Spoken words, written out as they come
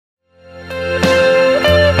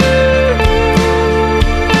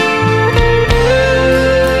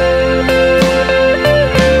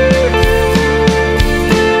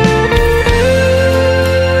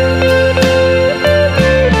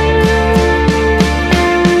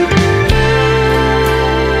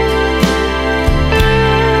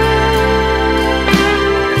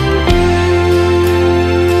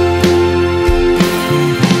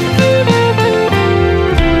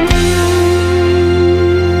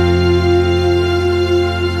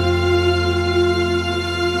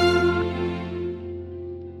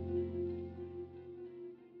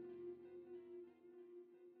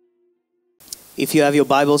If you have your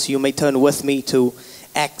Bibles, you may turn with me to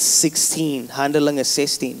Acts 16, Handelinge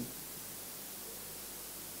 16.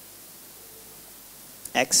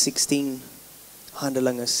 Acts 16,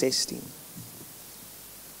 Handelinge 16.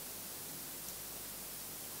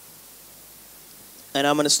 And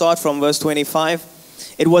I'm going to start from verse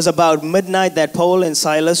 25. It was about midnight that Paul and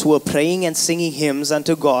Silas were praying and singing hymns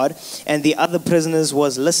unto God, and the other prisoners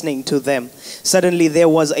was listening to them. Suddenly there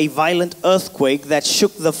was a violent earthquake that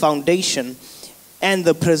shook the foundation and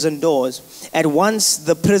the prison doors. At once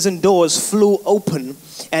the prison doors flew open,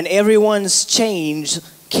 and everyone's chains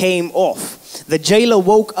came off. The jailer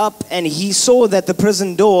woke up and he saw that the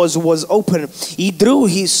prison doors was open. He drew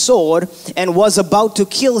his sword and was about to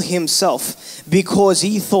kill himself because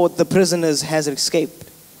he thought the prisoners had escaped.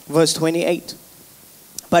 Verse 28.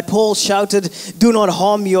 But Paul shouted, "Do not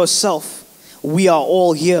harm yourself. We are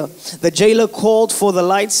all here." The jailer called for the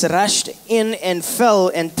lights, rushed in and fell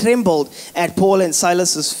and trembled at Paul and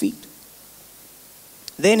Silas's feet.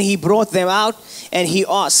 Then he brought them out and he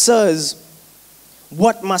asked, "Sirs,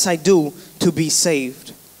 what must I do to be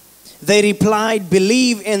saved?" They replied,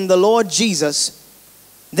 "Believe in the Lord Jesus,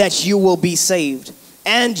 that you will be saved,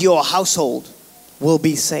 and your household will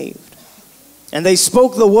be saved." And they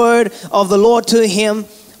spoke the word of the Lord to him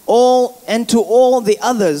and to all the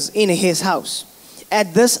others in his house.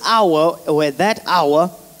 At this hour, or at that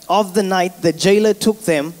hour of the night, the jailer took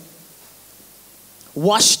them,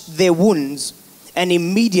 washed their wounds, and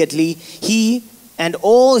immediately he and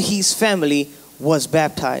all his family was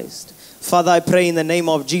baptized. Father, I pray in the name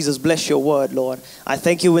of Jesus, bless your word, Lord. I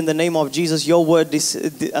thank you in the name of Jesus. Your word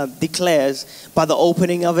declares, by the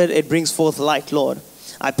opening of it, it brings forth light, Lord.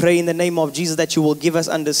 I pray in the name of Jesus that you will give us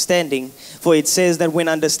understanding, for it says that when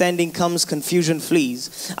understanding comes, confusion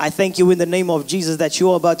flees. I thank you in the name of Jesus that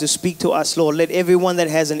you are about to speak to us, Lord. Let everyone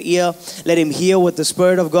that has an ear, let him hear what the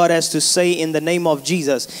Spirit of God has to say in the name of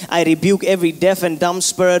Jesus. I rebuke every deaf and dumb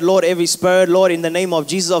spirit, Lord, every spirit, Lord, in the name of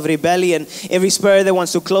Jesus of rebellion, every spirit that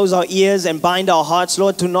wants to close our ears and bind our hearts,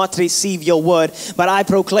 Lord, to not receive your word. But I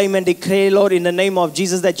proclaim and declare, Lord, in the name of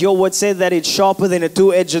Jesus, that your word said that it's sharper than a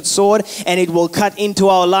two-edged sword, and it will cut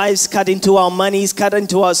into our lives, cut into our monies, cut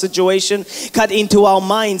into our situation, cut into our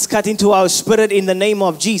minds, cut into our spirit in the name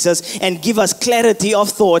of Jesus, and give us clarity of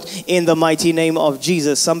thought in the mighty name of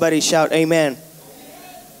Jesus. Somebody shout amen.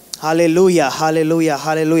 Hallelujah, hallelujah,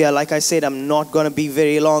 hallelujah. Like I said, I'm not going to be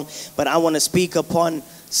very long, but I want to speak upon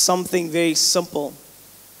something very simple,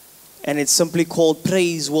 and it's simply called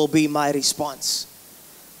praise will be my response.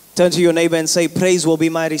 Turn to your neighbor and say, praise will be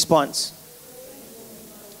my response.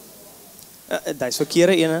 Dis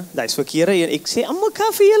verkeerde ene, dis verkeerde een. Ek sê almal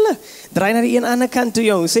kan vir julle. Draai na die een ander kant toe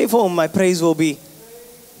jong. Sê vir hom, my praise will be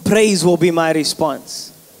my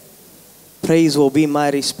response. Praise will be my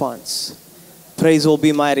response. Praise will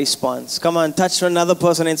be my response. Come on, touch another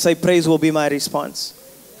person and say, praise will be my response.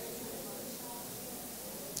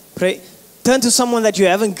 Pray. Turn to someone that you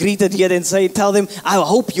haven't greeted yet and say, tell them, I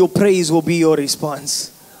hope your praise will be your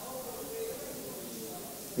response.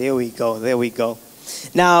 There we go, there we go.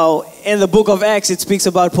 Now, in the book of Acts, it speaks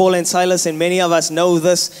about Paul and Silas, and many of us know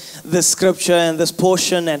this scripture and this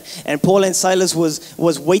portion. And Paul and Silas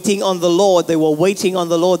was waiting on the Lord. They were waiting on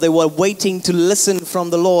the Lord. They were waiting to listen from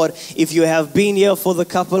the Lord. If you have been here for the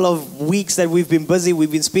couple of weeks that we've been busy,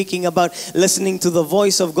 we've been speaking about listening to the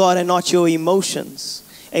voice of God and not your emotions.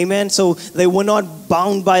 Amen. So they were not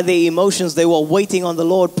bound by their emotions. They were waiting on the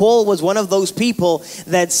Lord. Paul was one of those people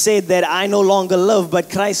that said that I no longer live, but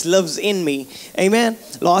Christ lives in me. Amen.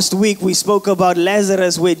 Last week we spoke about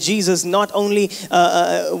Lazarus, where Jesus not only,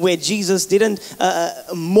 where Jesus didn't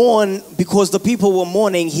mourn because the people were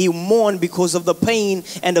mourning. He mourned because of the pain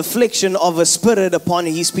and affliction of a spirit upon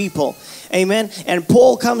his people. Amen. And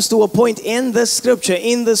Paul comes to a point in this scripture,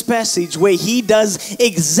 in this passage, where he does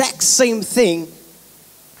exact same thing.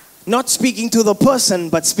 Not speaking to the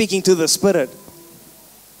person, but speaking to the spirit.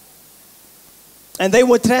 And they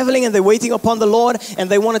were traveling and they're waiting upon the Lord, and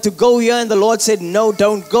they wanted to go here, and the Lord said, no,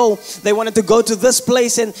 don't go. They wanted to go to this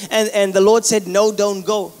place, and the Lord said, no, don't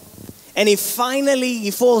go. And he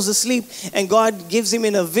falls asleep, and God gives him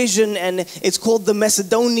in a vision, and it's called the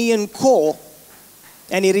Macedonian call.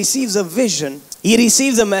 And he receives a vision. He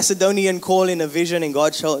receives a Macedonian call in a vision, and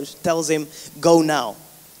God tells him, go now.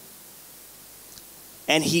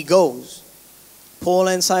 And he goes. Paul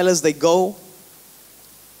and Silas, they go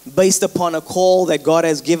based upon a call that God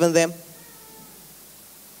has given them.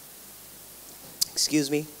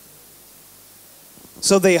 Excuse me.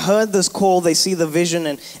 So they heard this call, they see the vision,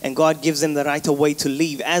 and God gives them the right of way to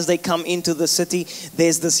leave. As they come into the city,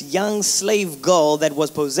 there's this young slave girl that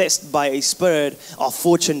was possessed by a spirit of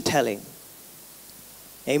fortune telling.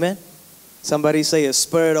 Amen. Somebody say a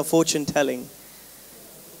spirit of fortune telling.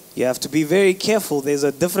 You have to be very careful. There's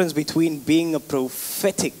a difference between being a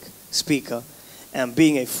prophetic speaker and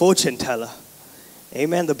being a fortune teller.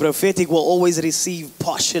 Amen. The prophetic will always receive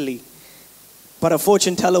partially, but a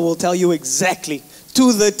fortune teller will tell you exactly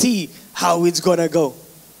to the T how it's going to go.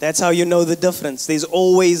 That's how you know the difference. There's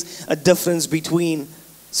always a difference between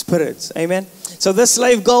spirits. Amen. So this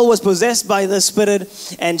slave girl was possessed by the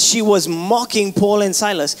spirit, and she was mocking Paul and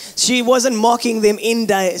Silas. She wasn't mocking them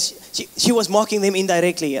she was mocking them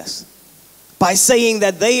indirectly, yes. By saying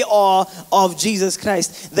that they are of Jesus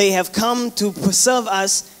Christ. They have come to serve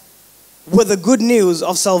us with the good news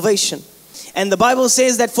of salvation. And the Bible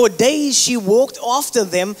says that for days she walked after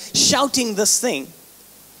them, shouting this thing.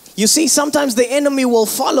 You see, sometimes the enemy will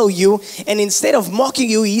follow you, and instead of mocking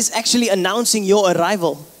you, he's actually announcing your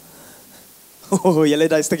arrival. Oh, julle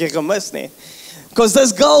het daai stukkie gemis, nee. Because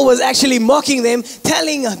this girl was actually mocking them,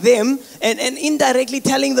 telling them, and indirectly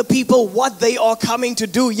telling the people what they are coming to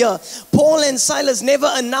do here. Paul and Silas never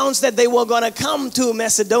announced that they were going to come to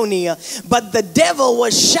Macedonia, but the devil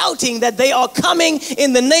was shouting that they are coming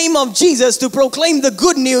in the name of Jesus to proclaim the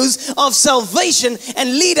good news of salvation and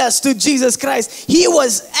lead us to Jesus Christ. He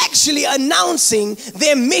was actually announcing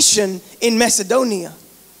their mission in Macedonia.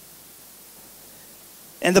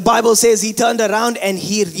 And the Bible says he turned around and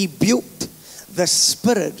he rebuked the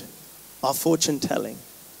spirit of fortune telling.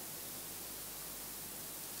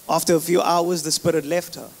 After a few hours, the spirit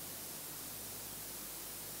left her.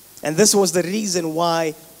 And this was the reason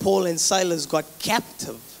why Paul and Silas got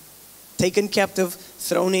taken captive,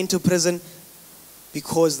 thrown into prison,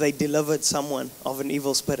 because they delivered someone of an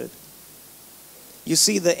evil spirit. You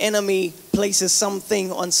see, the enemy places something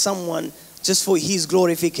on someone just for his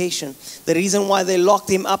glorification. The reason why they locked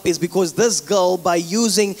him up is because this girl, by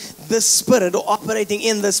using this spirit or operating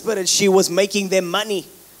in the spirit, she was making them money.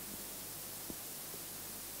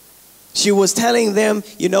 She was telling them,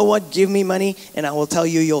 you know what, give me money and I will tell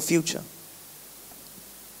you your future.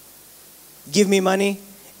 Give me money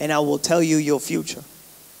and I will tell you your future.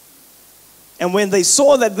 And when they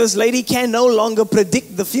saw that this lady can no longer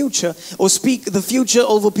predict the future or speak the future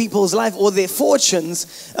over people's life or their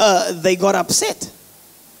fortunes, they got upset.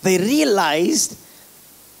 They realized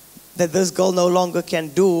that this girl no longer can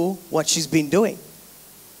do what she's been doing.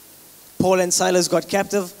 Paul and Silas got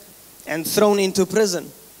captive and thrown into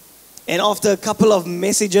prison. And after a couple of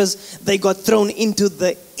messages, they got thrown into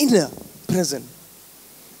the inner prison.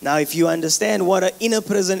 Now, if you understand what an inner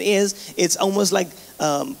prison is, it's almost like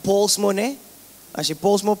Paulsmo, né? As jy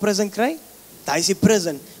Paulsmo prison kry, daar is die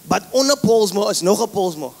prison. But onder Paulsmo is nog 'n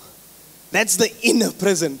Paulsmo. That's the inner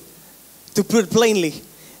prison. To put it plainly,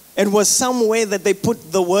 it was somewhere that they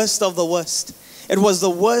put the worst of the worst. It was the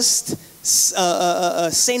worst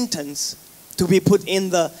sentence to be put in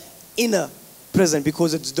the inner prison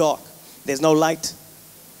because it's dark. There's no light.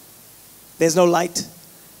 There's no light.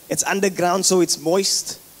 It's underground, so it's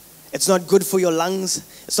moist. It's not good for your lungs.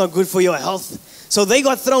 It's not good for your health. So they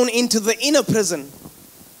got thrown into the inner prison,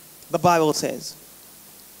 the Bible says,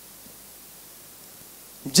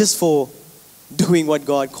 just for doing what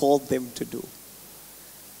God called them to do.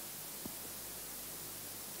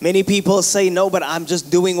 Many people say, no, but I'm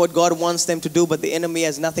just doing what God wants them to do, but the enemy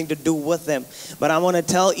has nothing to do with them. But I want to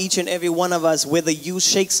tell each and every one of us, whether you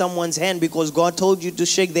shake someone's hand because God told you to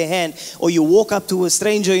shake their hand, or you walk up to a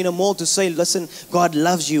stranger in a mall to say, listen, God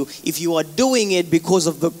loves you. If you are doing it because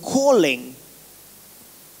of the calling,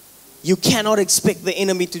 you cannot expect the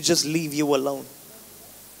enemy to just leave you alone.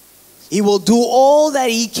 He will do all that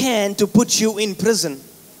he can to put you in prison.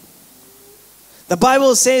 The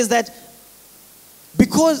Bible says that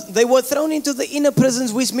because they were thrown into the inner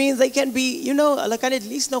prisons, which means they can be, you know, hulle kan at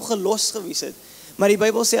least nog gelos gewees het. Maar die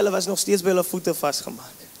Bybel sê hulle was nog steeds by hulle voete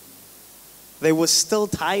vasgemaak. They were still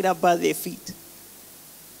tied up by their feet.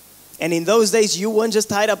 And in those days, you weren't just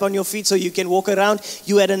tied up on your feet so you can walk around.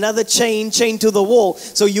 You had another chain to the wall,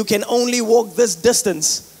 so you can only walk this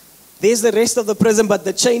distance. There's the rest of the prison, but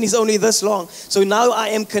the chain is only this long. So now I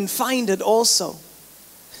am confined also.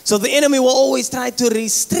 So the enemy will always try to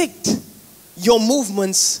restrict your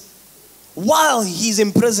movements while he's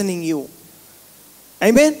imprisoning you.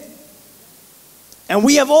 Amen? And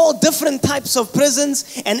we have all different types of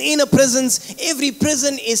prisons and inner prisons. Every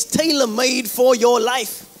prison is tailor-made for your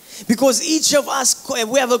life. Because each of us,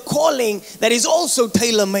 we have a calling that is also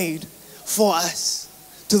tailor-made for us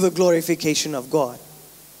to the glorification of God.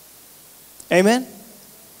 Amen?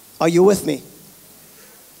 Are you with me?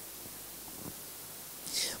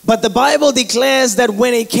 But the Bible declares that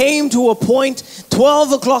when it came to a point,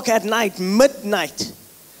 12 o'clock at night, midnight,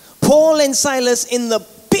 Paul and Silas in the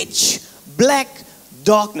pitch black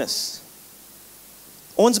darkness.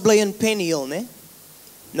 Ons bly in Penhill, né?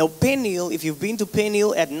 Now Penhill, if you've been to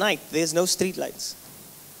Penhill at night, there's no street lights.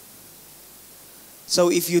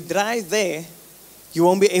 So if you drive there, you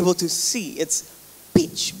won't be able to see. It's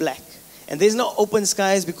pitch black. And there's no open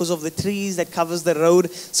skies because of the trees that covers the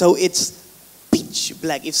road. So it's pitch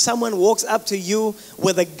black. If someone walks up to you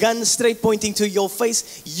with a gun straight pointing to your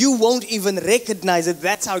face, you won't even recognize it.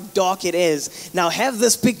 That's how dark it is. Now have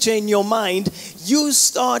this picture in your mind. You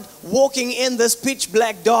start walking in this pitch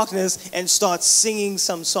black darkness and start singing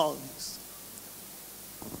some songs.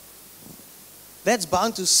 That's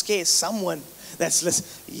bound to scare someone. That's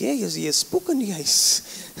less, yeah, you're spoken, yes.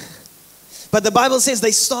 But the Bible says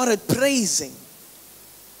they started praising.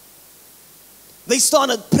 They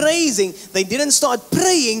started praising. They didn't start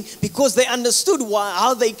praying because they understood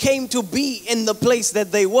how they came to be in the place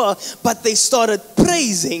that they were. But they started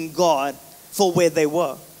praising God for where they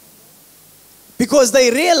were. Because they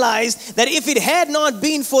realized that if it had not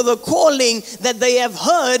been for the calling that they have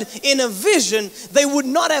heard in a vision, they would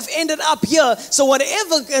not have ended up here. So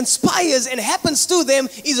whatever inspires and happens to them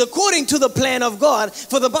is according to the plan of God.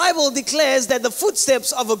 For the Bible declares that the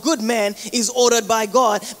footsteps of a good man is ordered by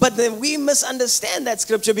God. But then we misunderstand that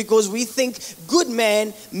scripture because we think good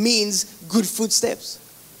man means good footsteps.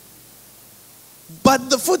 But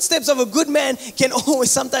the footsteps of a good man can always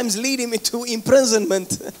sometimes lead him into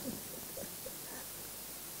imprisonment.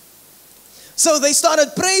 So they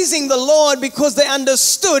started praising the Lord because they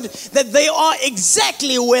understood that they are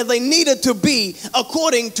exactly where they needed to be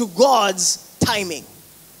according to God's timing.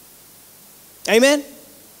 Amen?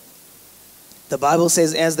 The Bible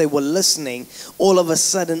says as they were listening, all of a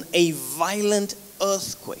sudden a violent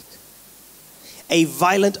earthquake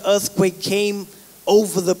came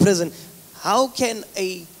over the prison. How can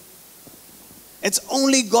it's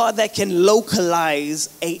only God that can localize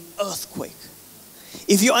an earthquake.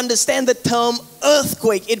 If you understand the term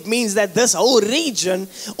earthquake, it means that this whole region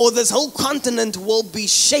or this whole continent will be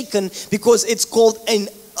shaken because it's called an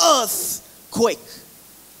earthquake.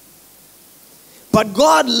 But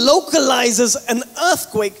God localizes an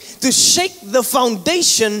earthquake to shake the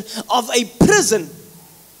foundation of a prison.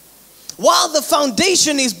 While the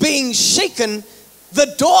foundation is being shaken,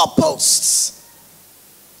 the doorposts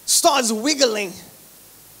starts wiggling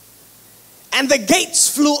and the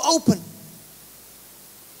gates flew open.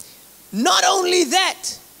 Not only that,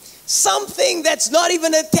 something that's not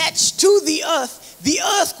even attached to the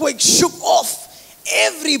earthquake shook off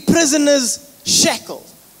every prisoner's shackle.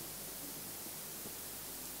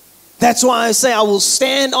 That's why I say I will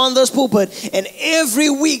stand on this pulpit and every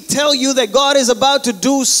week tell you that God is about to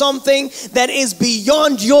do something that is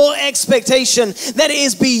beyond your expectation, that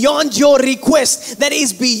is beyond your request, that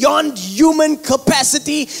is beyond human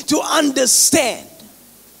capacity to understand.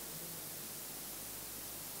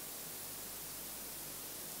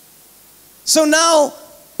 So now,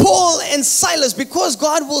 Paul and Silas, because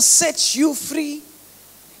God will set you free,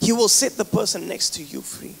 He will set the person next to you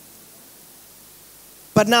free.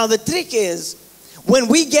 But now the trick is, when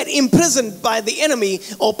we get imprisoned by the enemy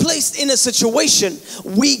or placed in a situation,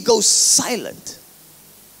 we go silent.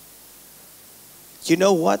 You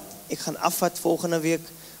know what? Ek gaan afvat volgende week,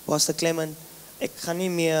 Pastor Clement. Ek gaan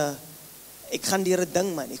deur 'n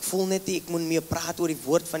ding man. Ek voel net ek moet meer praat oor die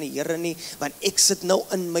woord van die Here nie, want ek sit nou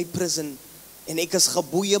in my prison. En ek is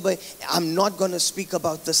geboeie by, I'm not going to speak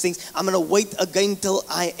about these things. I'm going to wait again till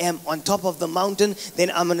I am on top of the mountain.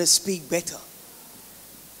 Then I'm going to speak better.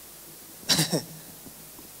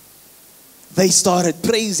 They started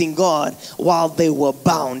praising God while they were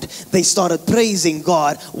bound. They started praising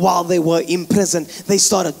God while they were imprisoned. They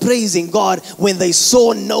started praising God when they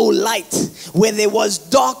saw no light, when there was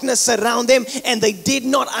darkness around them and they did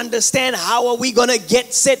not understand how are we going to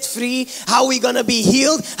get set free, how are we going to be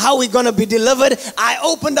healed, how are we going to be delivered. I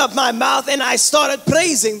opened up my mouth and I started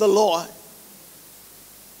praising the Lord.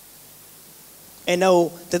 En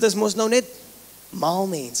nou, dit is mos nou net mal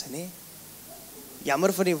mense, né?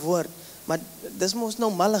 Jammer vir die woord. Maar dis mos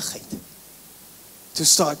nou malligheid to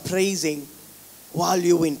start praising while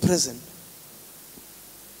you're in prison.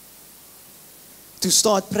 To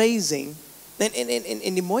start praising.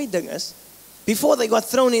 En die mooie ding is, before they got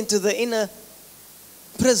thrown into the inner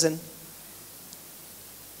prison,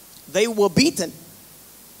 they were beaten.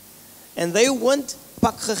 And they weren't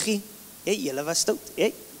pak gegee. Hey, julle was stout.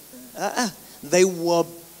 Hey. They were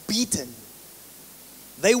beaten.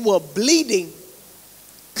 They were bleeding,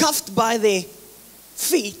 cuffed by their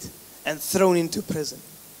feet and thrown into prison.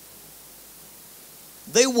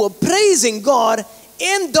 They were praising God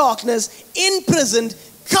in darkness, imprisoned,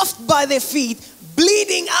 cuffed by their feet,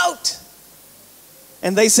 bleeding out.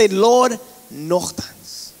 And they said, Lord,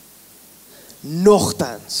 nogtans.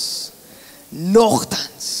 Nogtans.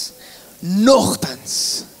 Nogtans.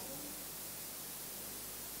 Nogtans.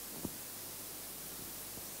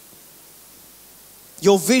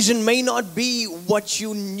 Your vision may not be what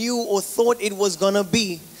you knew or thought it was going to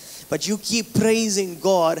be, but you keep praising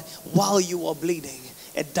God while you are bleeding.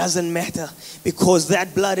 It doesn't matter, because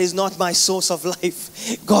that blood is not my source of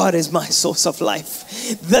life. God is my source of life.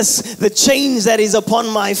 The chains that is upon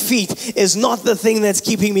my feet is not the thing that's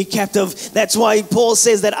keeping me captive. That's why Paul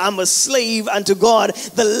says that I'm a slave unto God.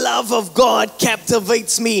 The love of God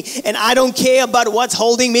captivates me, and I don't care about what's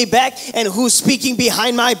holding me back and who's speaking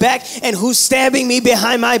behind my back and who's stabbing me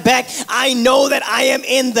behind my back. I know that I am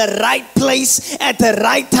in the right place at the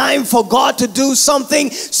right time for God to do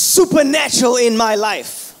something supernatural in my life.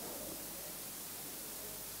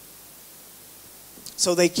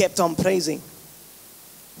 So they kept on praising.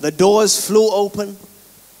 The doors flew open.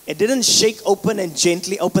 It didn't shake open and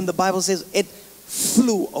gently open. The Bible says it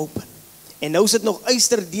flew open. En nou sit nog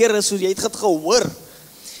uisterdeure soos jy het gehoor.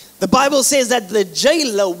 The Bible says that the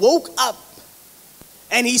jailer woke up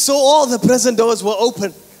and he saw all the prison doors were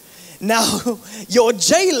open. Now, your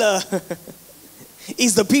jailer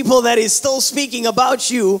is the people that is still speaking about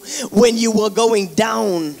you when you were going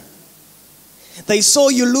down. They saw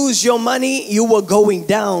you lose your money, you were going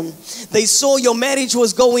down. They saw your marriage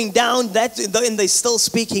was going down, and they're still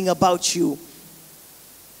speaking about you.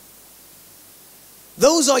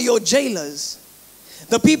 Those are your jailers.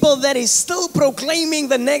 The people that is still proclaiming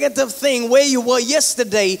the negative thing where you were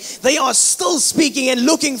yesterday, they are still speaking and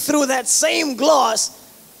looking through that same glass.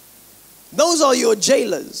 Those are your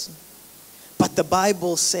jailers. But the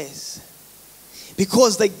Bible says,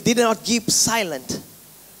 because they did not keep silent,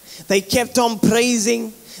 they kept on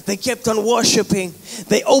praising, they kept on worshiping,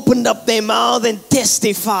 they opened up their mouth and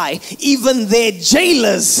testify. Even their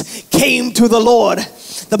jailers came to the Lord.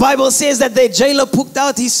 The Bible says that their jailer put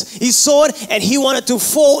out his sword and he wanted to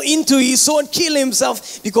fall into his sword, kill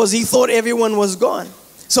himself, because he thought everyone was gone.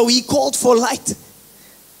 So he called for light.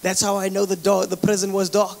 That's how I know the prison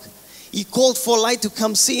was dark. He called for light to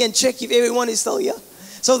come see and check if everyone is still here.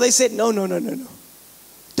 So they said, no.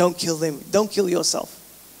 Don't kill them. Don't kill yourself.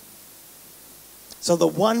 So the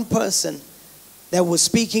one person that was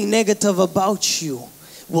speaking negative about you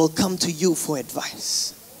will come to you for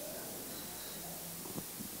advice.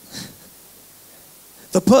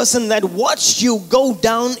 The person that watched you go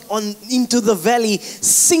down into the valley,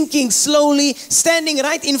 sinking slowly, standing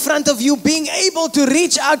right in front of you, being able to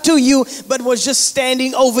reach out to you, but was just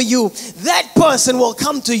standing over you. That person will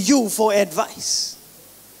come to you for advice.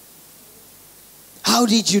 How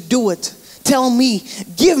did you do it? Tell me,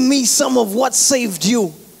 give me some of what saved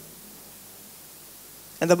you.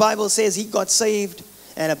 And the Bible says he got saved,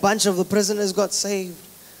 and a bunch of the prisoners got saved.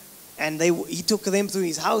 And he took them to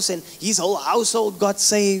his house, and his whole household got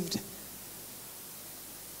saved.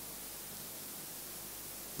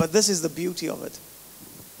 But this is the beauty of it.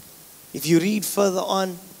 If you read further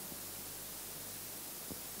on,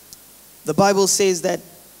 the Bible says that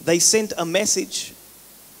they sent a message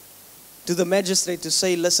to the magistrate to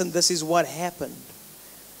say, listen, this is what happened.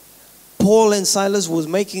 Paul and Silas was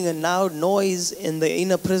making a loud noise in the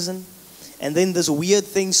inner prison, and then this weird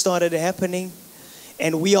thing started happening,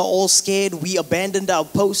 and we are all scared. We abandoned our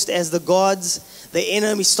post as the guards. The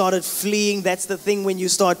enemy started fleeing. That's the thing when you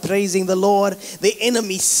start praising the Lord. The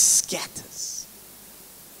enemy scatters.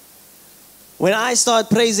 When I start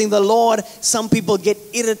praising the Lord, some people get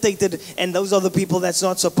irritated, and those are the people that's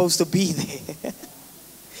not supposed to be there.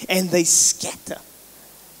 And they scatter.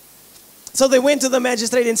 So they went to the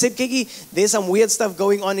magistrate and said, Kiki, there's some weird stuff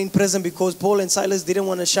going on in prison because Paul and Silas didn't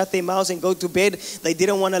want to shut their mouths and go to bed. They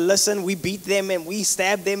didn't want to listen. We beat them and we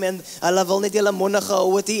stabbed them and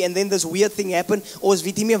then this weird thing happened.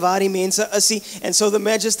 And so the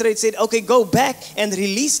magistrate said, okay, go back and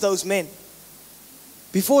release those men.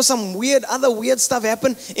 Before some other weird stuff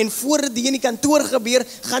happened, en voor die in die kantoor gebeur,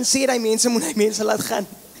 gaan sê die mense moet die mense laat gaan.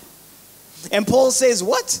 And Paul says,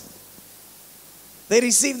 what? They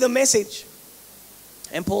received the message.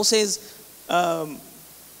 And Paul says, hulle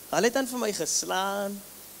het dan vir my geslaan,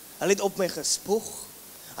 hulle het op my gespoeg,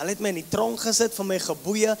 hulle het my in die tronk gesit, vir my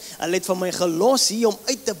geboeie, hulle het vir my gelos hier om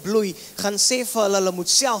uit te bloei, gaan sê vir hulle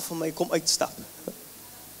moet self vir my kom uitstap.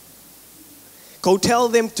 Go tell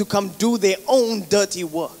them to come do their own dirty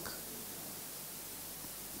work.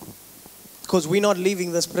 Because we're not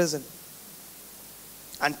leaving this prison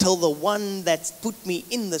until the one that put me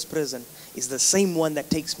in this prison is the same one that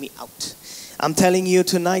takes me out. I'm telling you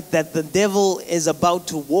tonight that the devil is about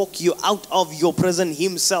to walk you out of your prison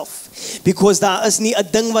himself. Because daar is nie 'n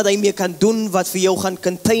ding wat hy mee kan doen wat vir jou gaan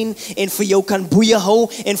contain en vir jou kan boeie hou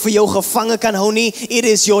en vir jou gevange kan hou nie. It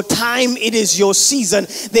is your time, it is your season.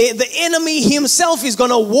 The enemy himself is going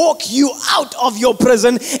to walk you out of your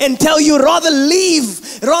prison and tell you rather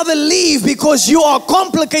leave because you are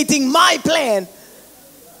complicating my plan.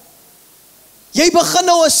 Jy begin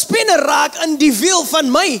nou 'n spinner raak in die wiel van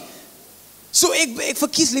my. So ek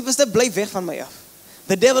verkies liewerste bly weg van my af.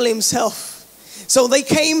 The devil himself. So they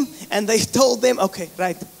came and they told them, okay,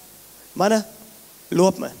 right, manne,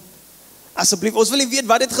 loop man. Asseblief, ons wil nie weet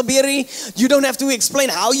wat het gebeur nie. You don't have to explain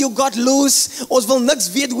how you got loose. Ons wil niks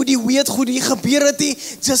weet hoe die weet goed hier gebeur het nie.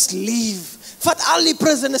 Just leave. Vat al die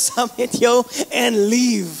prisoners saam met jou and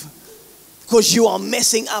leave. Because you are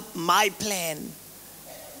messing up my plan.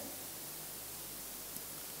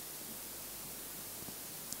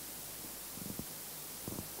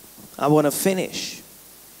 I want to finish.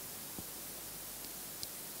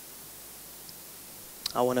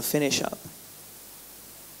 I want to finish up.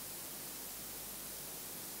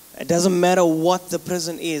 It doesn't matter what the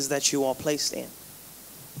prison is that you are placed in.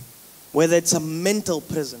 Whether it's a mental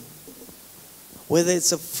prison, whether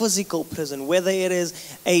it's a physical prison, whether it is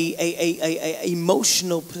a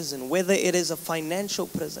emotional prison, whether it is a financial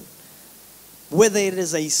prison, whether it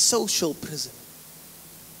is a social prison.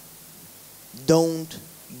 Don't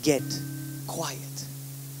get quiet.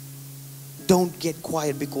 Don't get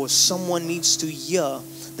quiet, because someone needs to hear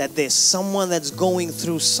that there's someone that's going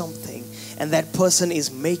through something and that person is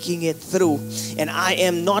making it through. And I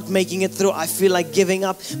am not making it through. I feel like giving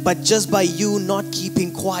up. But just by you not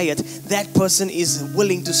keeping quiet, that person is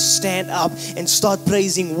willing to stand up and start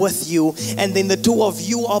praising with you. And then the two of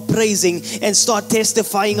you are praising and start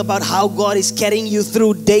testifying about how God is carrying you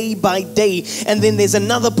through day by day. And then there's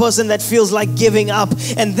another person that feels like giving up.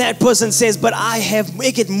 And that person says, but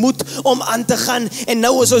ek het moed om aan te gaan. En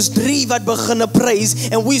nou is ons drie wat beginne praise.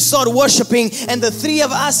 And we start worshiping. And the three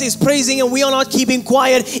of us is praising, and we are not keeping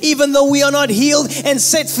quiet, even though we are not healed and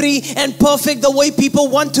set free and perfect the way people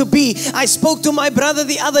want to be. I spoke to my brother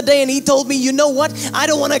the other day, and he told me, you know what? I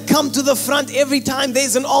don't want to come to the front every time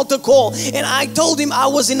there's an altar call. And I told him I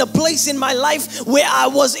was in a place in my life where I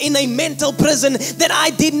was in a mental prison that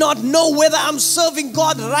I did not know whether I'm serving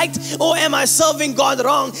God right or am I serving God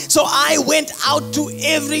wrong. So I went out to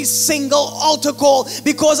every single altar call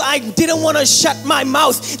because I didn't want to shut my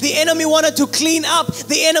mouth. The enemy wanted to clean up.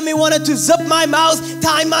 The enemy wanted to zip my mouth,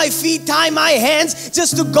 tie my feet, tie my hands,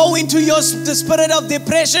 just to go into the spirit of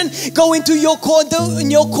depression, go into your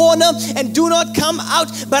corner and do not come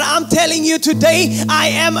out. But I'm telling you today, I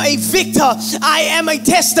am a victor. I am a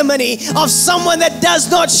testimony of someone that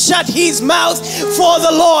does not shut his mouth for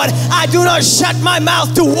the Lord. I do not shut my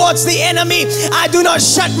mouth towards the enemy. I do not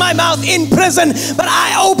shut my mouth in prison, but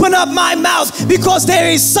I open up my mouth because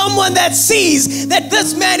there is someone that sees that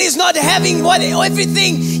this man is not having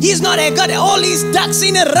everything. He's not got all his ducks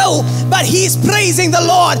in a row, but he's praising the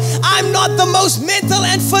Lord. I'm not the most mental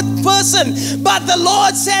and fit person, but the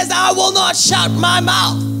Lord says I will not shut my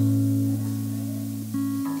mouth.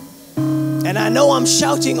 And I know I'm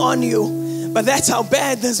shouting on you, but that's how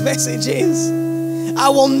bad this message is. I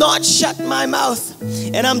will not shut my mouth.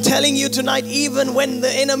 And I'm telling you tonight, even when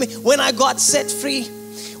I got set free,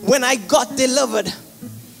 when I got delivered,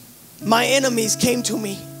 my enemies came to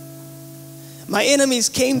me. My enemies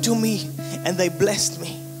came to me and they blessed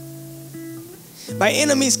me. My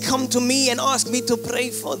enemies come to me and ask me to pray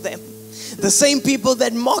for them. The same people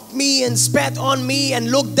that mocked me and spat on me and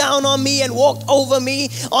looked down on me and walked over me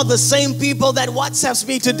are the same people that WhatsApps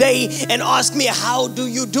me today and ask me, how do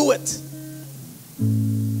you do it?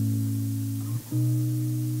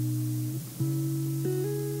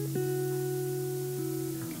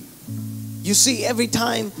 You see, every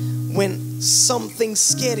time when something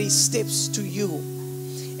scary steps to you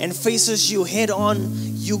and faces you head on,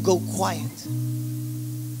 you go quiet.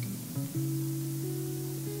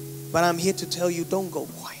 But I'm here to tell you, don't go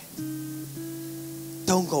quiet.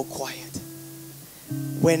 Don't go quiet.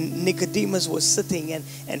 When Nicodemus was sitting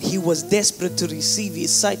and he was desperate to receive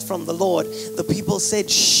his sight from the Lord, the people said,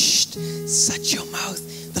 shh, shut your mouth.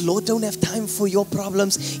 The Lord don't have time for your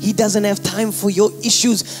problems. He doesn't have time for your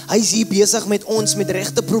issues. Hy is hier besig met ons met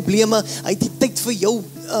regte probleme. Hy het die tyd vir jou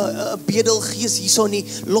bedelgees hierso nie.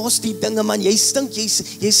 Los die dinge man, jy stink,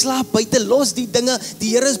 jy slaap buite, los die dinge.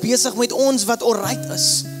 Die Here is besig met ons wat alright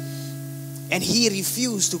is. And he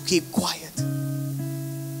refused to keep quiet.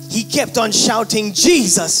 He kept on shouting,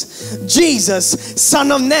 Jesus, Jesus,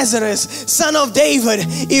 Son of Nazareth, Son of David,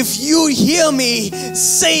 if you hear me,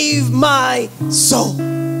 save my soul.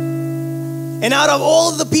 And out of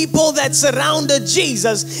all the people that surrounded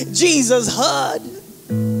Jesus, Jesus heard.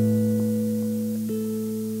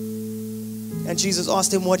 And Jesus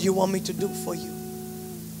asked him, what do you want me to do for you?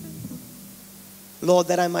 Lord,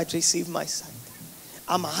 that I might receive my sight.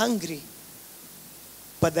 I'm hungry,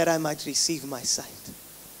 but that I might receive my sight.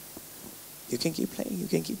 You can keep playing, you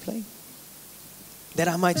can keep playing. That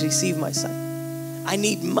I might receive my sight. I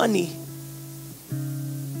need money,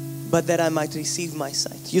 but that I might receive my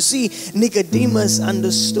sight. You see, Nicodemus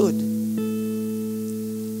understood.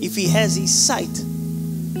 If he has his sight,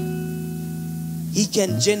 he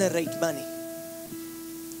can generate money.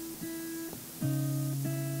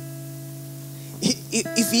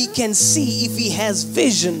 If he can see, if he has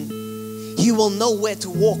vision, he will know where to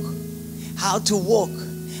walk, how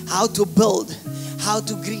to build, how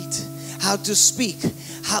to greet, how to speak,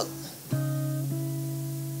 how.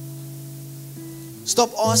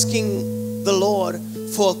 Stop asking the Lord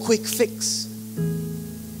for a quick fix.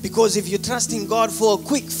 Because if you trust in God for a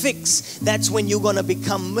quick fix, that's when you're going to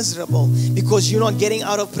become miserable, because you're not getting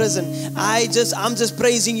out of prison. I'm just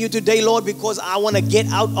praising you today, Lord, because I want to get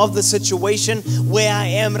out of the situation where I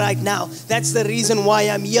am right now. That's the reason why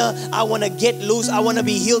I'm here. I want to get loose. I want to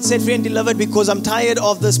be healed, set free, and delivered, because I'm tired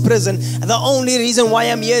of this prison. The only reason why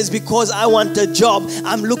I'm here is because I want a job.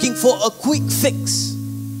 I'm looking for a quick fix.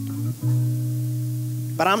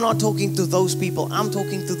 But I'm not talking to those people. I'm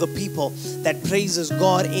talking to the people that praises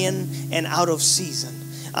God in and out of season.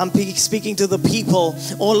 I'm speaking to the people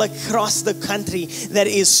all across the country that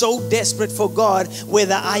is so desperate for God,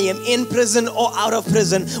 whether I am in prison or out of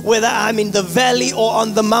prison, whether I'm in the valley or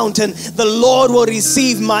on the mountain. The Lord will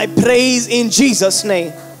receive my praise in Jesus'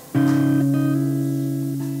 name.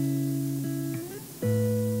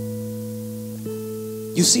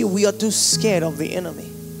 You see, we are too scared of the enemy.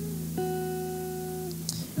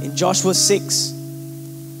 In Joshua 6,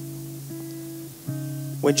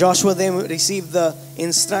 when Joshua then received the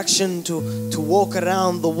instruction to walk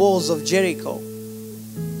around the walls of Jericho,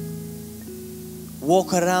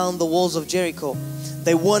 walk around the walls of Jericho,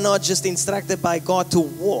 they were not just instructed by God to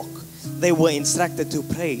walk, they were instructed to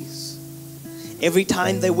praise. Every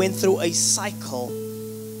time they went through a cycle,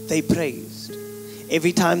 they praised.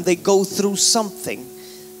 Every time they go through something,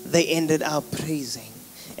 they ended up praising.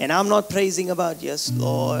 And I'm not praising about, yes,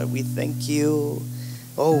 Lord, we thank you.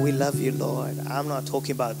 Oh, we love you, Lord. I'm not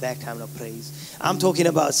talking about that kind of praise. I'm talking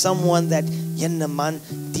about someone that, jenne man,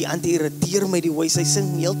 die antie irriteer my die way. Sy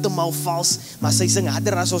sing heeltemal vals, maar sy sing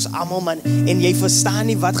harder as ons almal man. En jy verstaan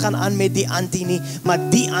nie wat gaan aan met die antie nie, maar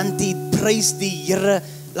die antie prys die Here,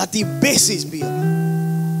 laat die bessies be.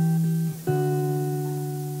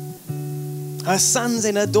 Her sons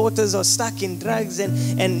and her daughters are stuck in drugs, and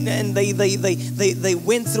they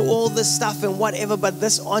went through all this stuff and whatever, but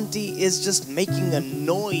this auntie is just making a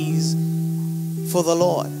noise for the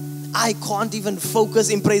Lord. I can't even focus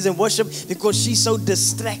in praise and worship because she's so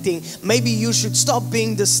distracting. Maybe you should stop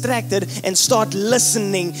being distracted and start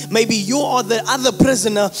listening. Maybe you are the other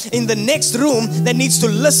prisoner in the next room that needs to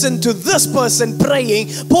listen to this person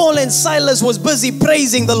praying. Paul and Silas was busy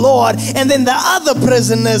praising the Lord, and then the other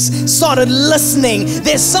prisoners started listening.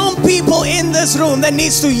 There's some people in this room that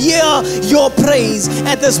needs to hear your praise.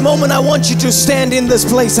 At this moment, I want you to stand in this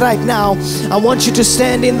place right now. I want you to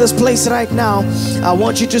stand in this place right now. I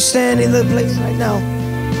want you to stand in the place right now.